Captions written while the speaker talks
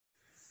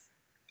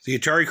The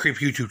Atari Creep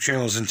YouTube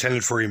channel is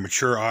intended for a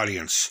mature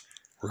audience.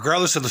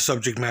 Regardless of the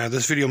subject matter,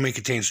 this video may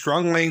contain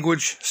strong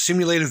language,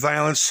 simulated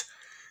violence,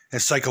 and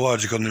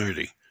psychological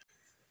nudity.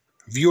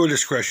 Viewer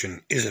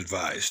discretion is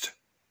advised.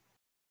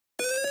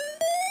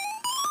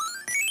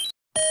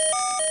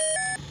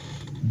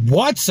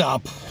 What's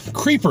up,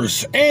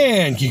 creepers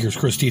and geekers?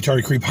 Chris, the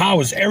Atari Creep.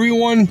 How is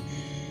everyone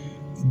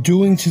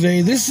doing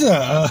today? This is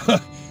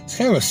it's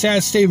kind of a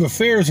sad state of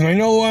affairs, and I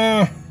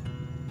know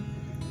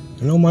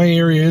my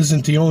area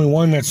isn't the only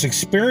one that's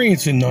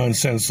experiencing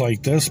nonsense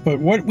like this, but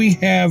what we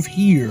have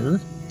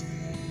here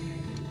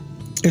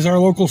is our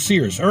local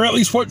Sears, or at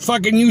least what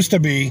fucking used to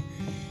be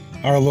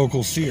our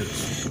local Sears.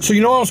 So,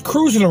 I was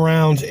cruising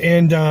around,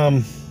 and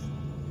on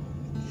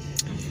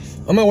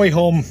my way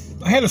home,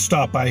 I had to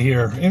stop by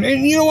here, and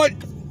you know what?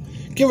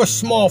 Give a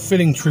small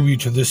fitting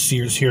tribute to this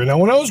Sears here. Now,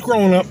 when I was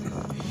growing up,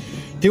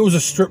 there was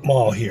a strip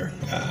mall here.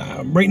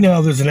 Right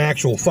now, there's an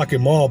actual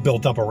fucking mall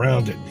built up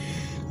around it.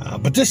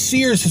 But this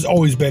Sears has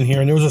always been here,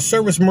 and there was a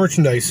service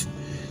merchandise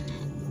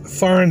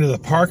far into the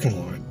parking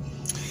lot.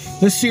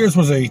 This Sears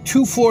was a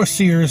 2-floor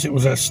Sears. It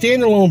was a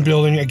standalone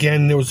building.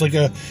 Again, there was like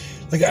a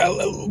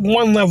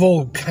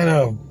one-level kind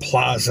of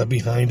plaza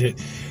behind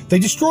it. They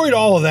destroyed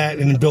all of that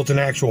and built an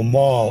actual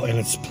mall in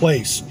its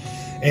place.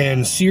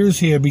 And Sears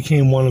here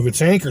became one of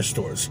its anchor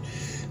stores.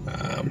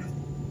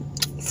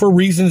 For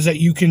reasons that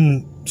you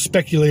can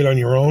speculate on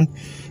your own,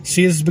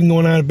 Sears has been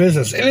going out of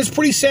business. And it's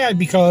pretty sad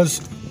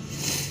because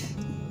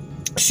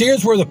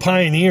Sears were the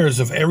pioneers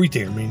of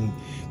everything. I mean,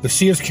 the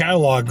Sears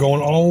catalog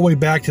going all the way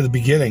back to the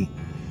beginning.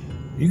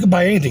 You could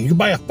buy anything. You could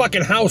buy a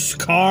fucking house,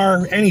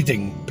 car,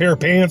 anything. Pair of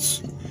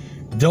pants,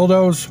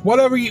 dildos,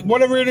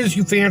 whatever it is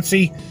you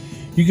fancy,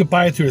 you could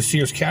buy it through the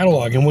Sears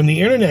catalog. And when the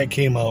internet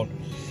came out,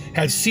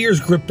 had Sears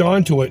gripped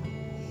onto it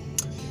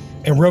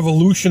and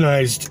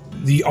revolutionized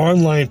the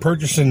online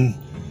purchasing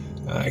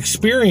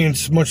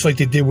experience, much like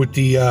they did with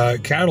the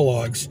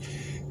catalogs,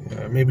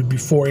 maybe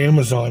before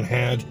Amazon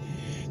had.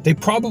 They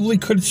probably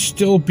could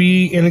still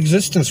be in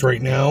existence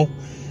right now,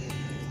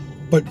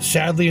 but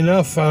sadly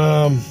enough,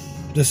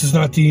 this is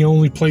not the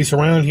only place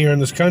around here in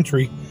this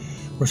country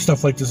where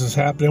stuff like this is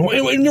happening.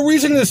 And the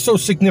reason it's so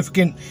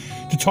significant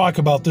to talk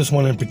about this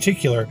one in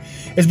particular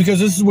is because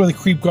this is where the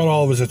Creep got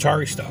all of his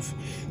Atari stuff.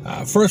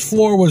 First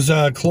floor was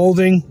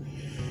clothing,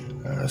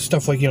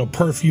 stuff like,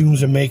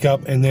 perfumes and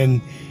makeup, and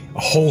then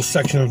a whole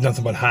section of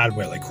nothing but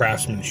hardware, like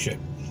Craftsman shit.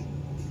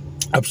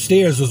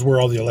 Upstairs was where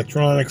all the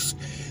electronics,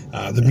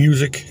 the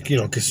music,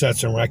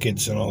 cassettes and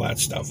records and all that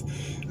stuff.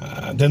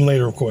 Then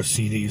later, of course,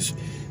 CDs,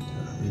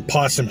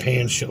 pots and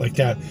pans, shit like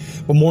that.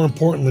 But more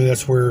importantly,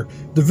 that's where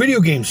the video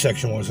game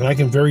section was. And I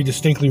can very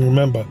distinctly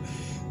remember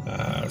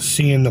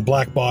seeing the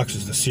black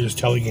boxes, the Sears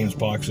Telegames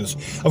boxes,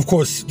 of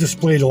course,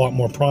 displayed a lot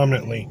more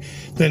prominently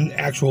than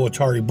actual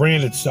Atari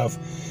branded stuff.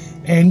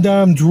 And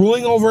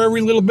drooling over every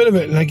little bit of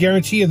it. And I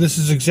guarantee you, this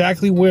is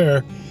exactly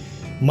where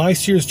my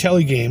Sears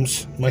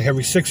Telegames, my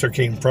Heavy Sixer,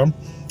 came from,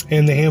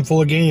 and the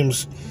handful of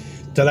games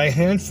that I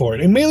had for it.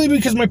 And mainly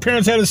because my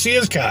parents had a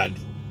Sears card.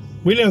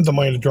 We didn't have the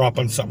money to drop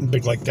on something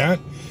big like that.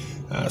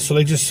 So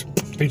they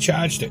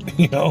charged it,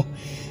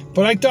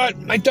 But I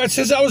thought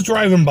since I was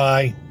driving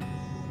by,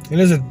 and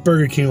there's a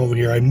Burger King over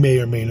here I may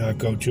or may not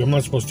go to. I'm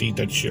not supposed to eat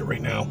that shit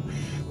right now.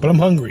 But I'm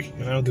hungry,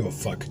 and I don't give a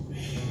fuck.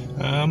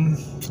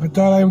 I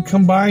thought I would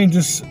come by and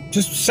just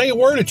say a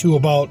word or two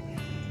about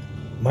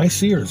my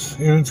Sears.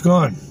 And it's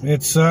gone.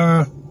 It's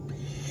all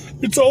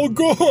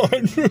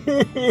gone.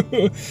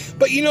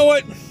 But you know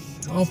what?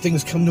 All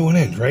things come to an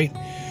end, right?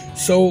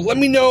 So let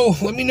me know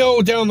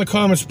down in the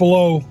comments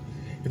below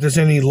if there's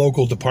any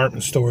local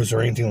department stores or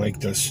anything like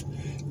this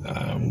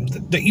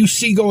that you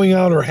see going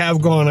out or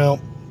have gone out.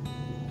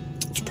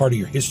 It's part of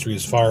your history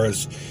as far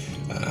as,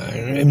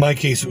 in my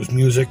case, it was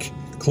music,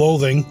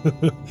 clothing,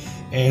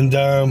 and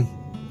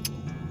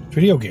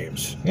video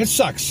games. It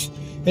sucks.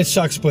 It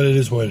sucks, but it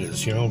is what it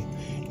is,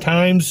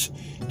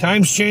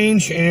 Times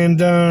change,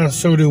 and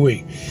so do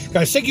we.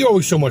 Guys, thank you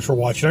always so much for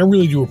watching. I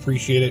really do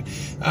appreciate it.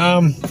 Go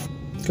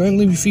ahead and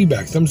leave your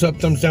feedback. Thumbs up,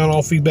 thumbs down,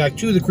 all feedback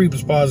to the Creep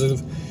is positive.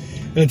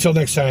 And until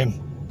next time,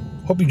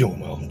 hope you're doing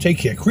well. Take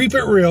care. Creep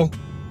it real.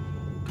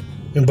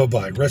 And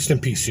bye-bye. Rest in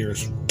peace,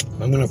 Sears.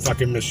 I'm going to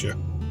fucking miss you.